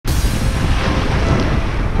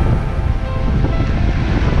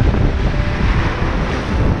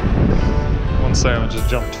salmon just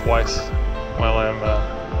jumped twice while I'm,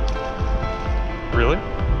 really?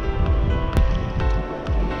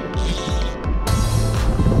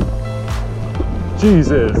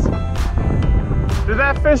 Jesus. Did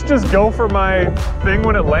that fish just go for my thing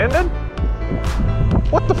when it landed?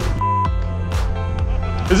 What the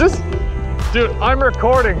f? Is this? Dude, I'm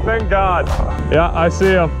recording, thank God. Yeah, I see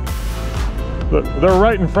them. They're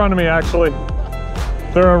right in front of me, actually.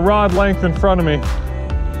 They're a rod length in front of me.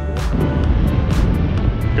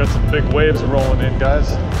 Got some big waves rolling in, guys.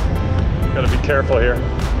 Gotta be careful here.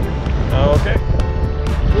 Okay.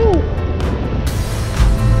 Woo.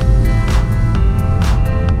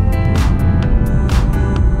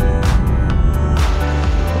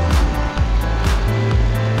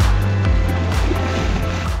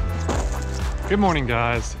 Good morning,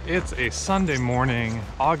 guys. It's a Sunday morning,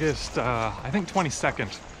 August, I think 22nd,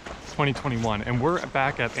 2021, and we're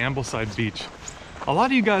back at Ambleside Beach. A lot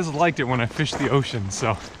of you guys liked it when I fished the ocean,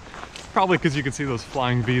 so probably because you can see those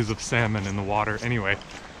flying V's of salmon in the water. Anyway,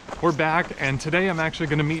 we're back, and today I'm actually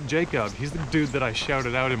going to meet Jacob. He's the dude that I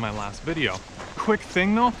shouted out in my last video. Quick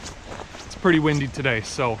thing though, it's pretty windy today,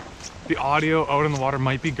 so the audio out in the water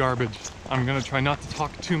might be garbage. I'm going to try not to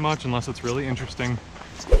talk too much unless it's really interesting.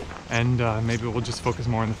 And maybe we'll just focus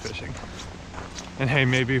more on the fishing. And hey,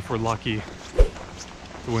 maybe if we're lucky,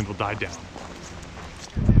 the wind will die down.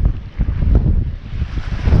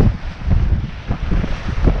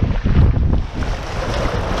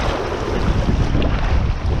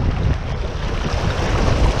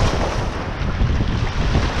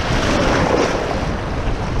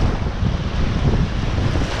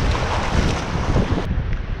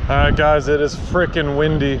 Alright guys, it is freaking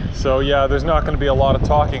windy, so yeah, there's not going to be a lot of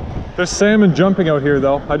talking. There's salmon jumping out here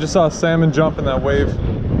though. I just saw a salmon jump in that wave.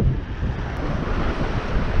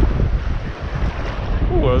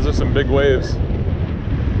 Ooh, those are some big waves.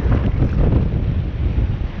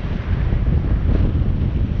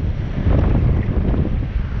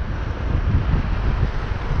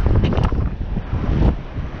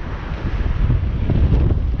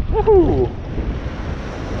 Woohoo!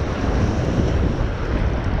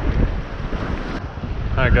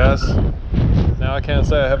 Alright guys, now I can't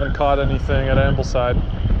say I haven't caught anything at Ambleside.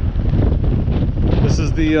 This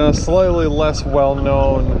is the slightly less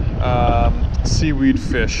well-known seaweed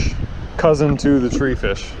fish, cousin to the tree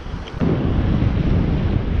fish.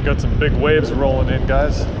 Got some big waves rolling in,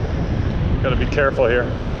 guys. Gotta be careful here.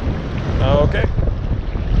 Okay.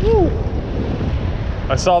 Woo.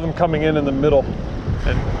 I saw them coming in the middle,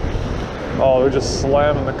 and oh, they're just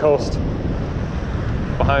slamming the coast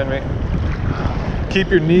behind me. Keep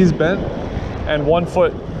your knees bent and one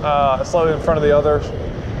foot slightly in front of the other,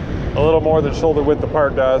 a little more than shoulder width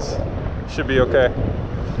apart, guys. Should be okay.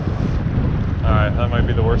 All right, that might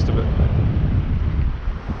be the worst of it.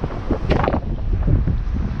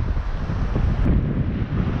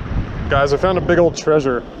 Guys, I found a big old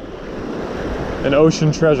treasure, an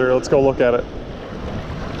ocean treasure. Let's go look at it.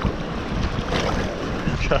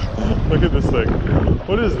 Look at this thing.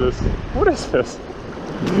 What is this? What is this?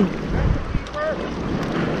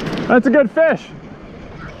 That's a good fish.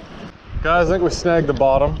 Guys, I think we snagged the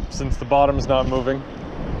bottom since the bottom is not moving.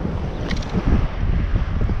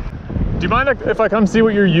 Do you mind if I come see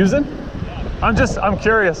what you're using? Yeah. I'm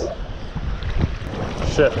curious.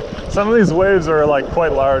 Shit. Some of these waves are like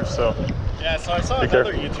quite large, so. Yeah, so I saw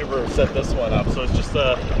another YouTuber set this one up. So it's just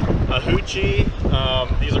a hoochie.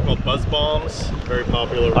 These are called buzz bombs. Very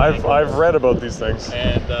popular. I've read about these things.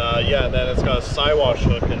 And yeah, and then it's got a Siwash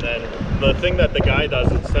hook, and then the thing that the guy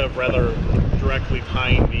does, instead of rather directly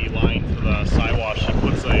tying the line to the Siwash, he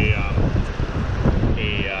puts a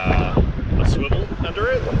swivel under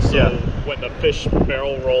it. So yeah, when the fish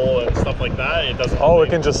barrel roll and stuff like that, it doesn't. Oh, it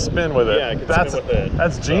can just spin with it. Yeah, it can spin with it.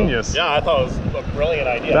 That's genius. So, yeah, I thought it was a brilliant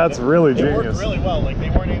idea. That's really genius. It worked really well. Like, they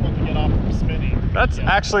weren't able to get off from spinning. That's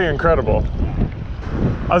actually incredible.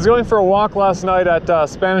 I was going for a walk last night at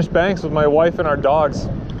Spanish Banks with my wife and our dogs,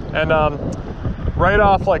 and right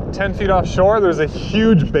off, like 10 feet offshore, there's a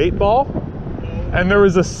huge bait ball, and there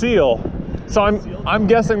was a seal. So I'm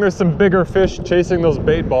guessing there's some bigger fish chasing those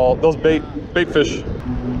bait fish.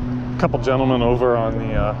 A couple gentlemen over on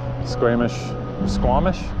the Squamish.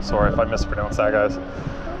 Sorry if I mispronounced that, guys.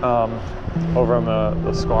 Over on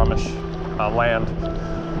the Squamish land,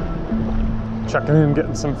 checking in,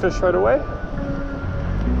 getting some fish right away.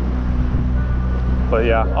 But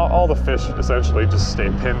yeah, all the fish essentially just stay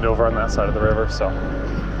pinned over on that side of the river, so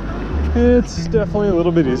it's definitely a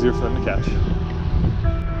little bit easier for them to catch.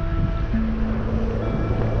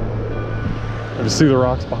 I just see the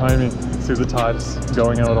rocks behind me, see the tides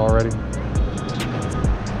going out already.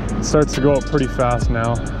 It starts to go up pretty fast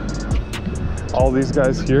now. all these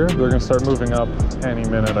guys here, they're gonna start moving up any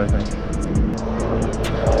minute, I think.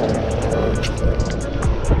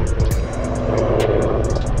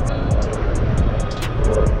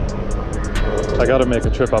 I gotta make a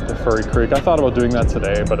trip up to Furry Creek. I thought about doing that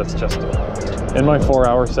today, but it's just, in my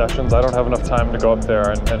 4-hour sessions, I don't have enough time to go up there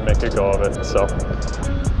and make a go of it. So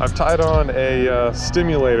I've tied on a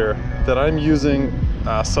stimulator that I'm using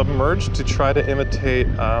submerged to try to imitate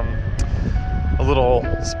a little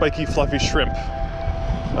spiky fluffy shrimp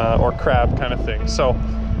or crab kind of thing. So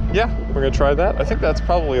yeah, we're gonna try that. I think that's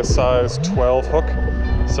probably a size 12 hook.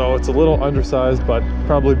 So it's a little undersized, but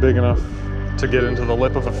probably big enough to get into the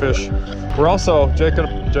lip of a fish. We're also, Jacob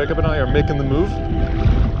and I are making the move,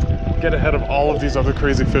 get ahead of all of these other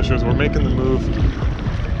crazy fishers. We're making the move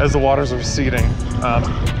as the waters are receding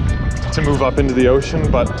to move up into the ocean,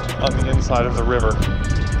 but on the inside of the river.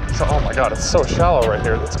 So, oh my God, it's so shallow right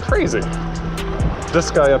here. That's crazy. This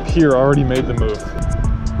guy up here already made the move.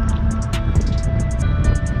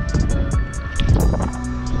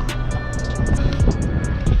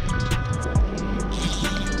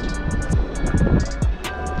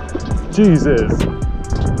 Jesus.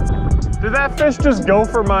 Did that fish just go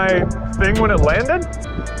for my thing when it landed?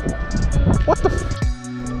 What the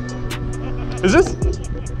f? Is this?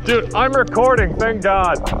 Dude, I'm recording, thank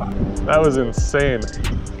God. That was insane.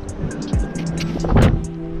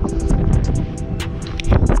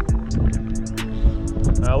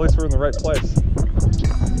 At least we're in the right place.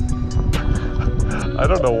 I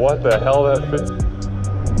don't know what the hell that fish.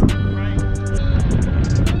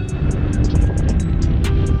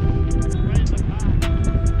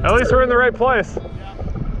 At least we're in the right place.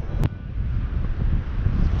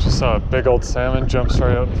 Just saw a big old salmon jump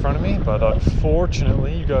straight out in front of me, but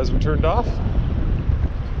unfortunately you guys were turned off.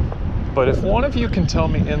 But if one of you can tell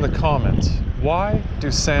me in the comments, why do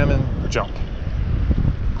salmon jump?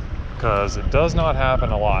 Because it does not happen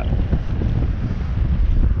a lot.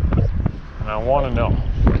 And I want to know.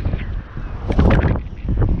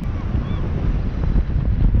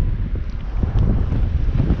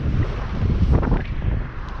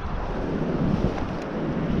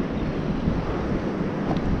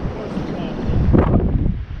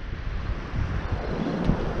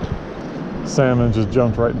 Salmon just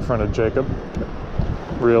jumped right in front of Jacob.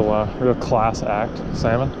 Real class act,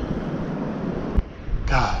 salmon.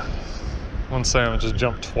 God, one salmon just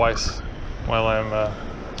jumped twice while I'm,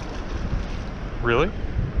 really?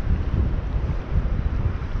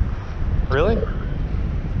 Really?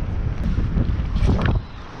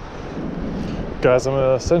 Guys, I'm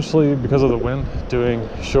essentially, because of the wind, doing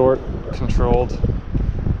short, controlled,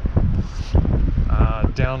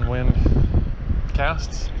 downwind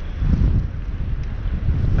casts.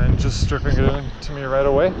 And just stripping it into me right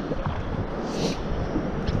away.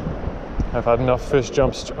 I've had enough fish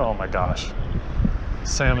jumps. Oh my gosh.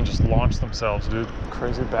 Salmon just launched themselves, dude.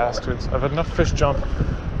 Crazy bastards. I've had enough fish jump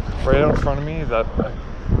right out in front of me that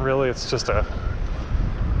really it's just a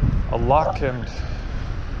luck game.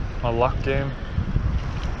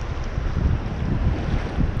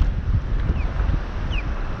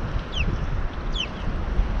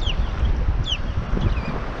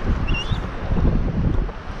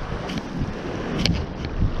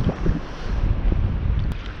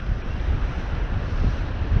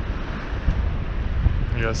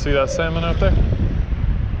 You guys see that salmon out there?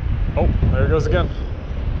 Oh, there it goes again.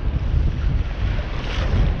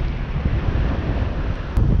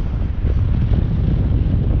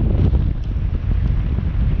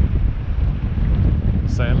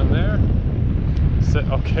 Salmon there.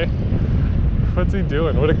 Okay. What's he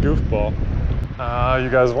doing? What a goofball. You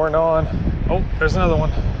guys weren't on. Oh, there's another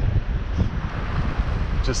one.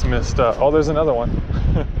 Just missed. Oh, there's another one.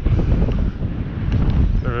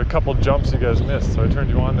 There were a couple jumps you guys missed, so I turned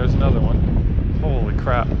you on. There's another one. Holy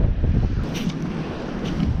crap.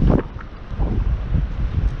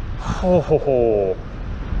 Oh,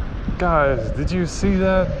 guys, did you see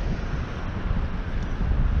that?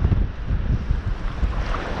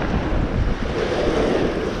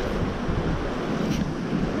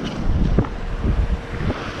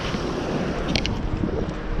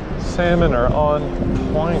 Salmon are on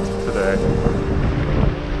point today.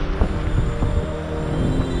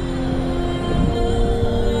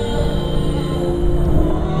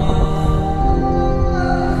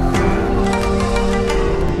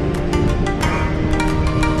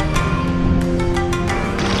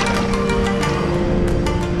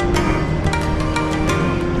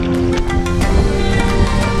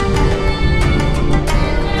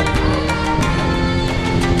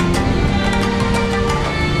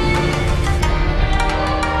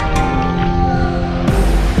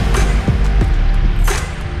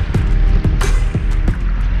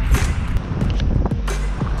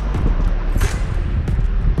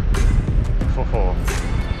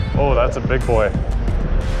 Oh, that's a big boy.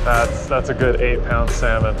 That's a good 8-pound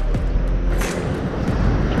salmon.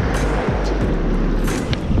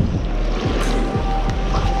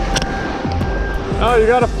 Oh, you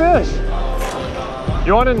got a fish.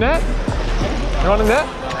 You want a net? You want a net?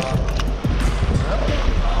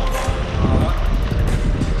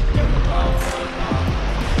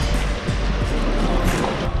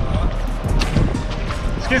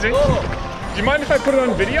 Excuse me. Do you mind if I put it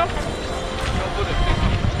on video?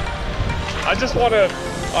 I just want to,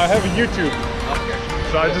 I have a YouTube.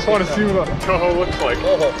 So I just want to see what a coho looks like.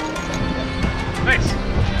 Nice.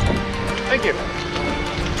 Thank you.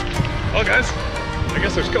 Well guys, I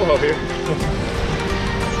guess there's coho here.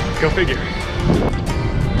 Go figure.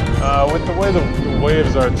 With the way the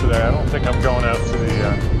waves are today, I don't think I'm going out to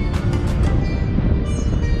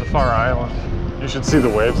the far island. You should see the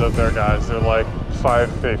waves out there, guys. They're like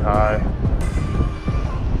 5 feet high.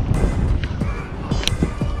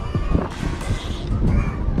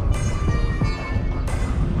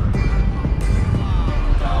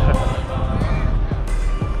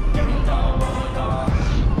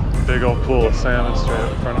 Big old pool of salmon straight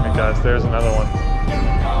up in front of me, guys. There's another one.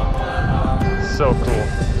 So cool.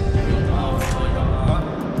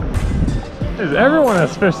 Dude, everyone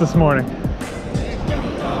has fish this morning.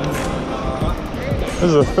 This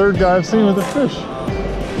is the third guy I've seen with a fish.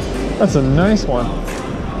 That's a nice one.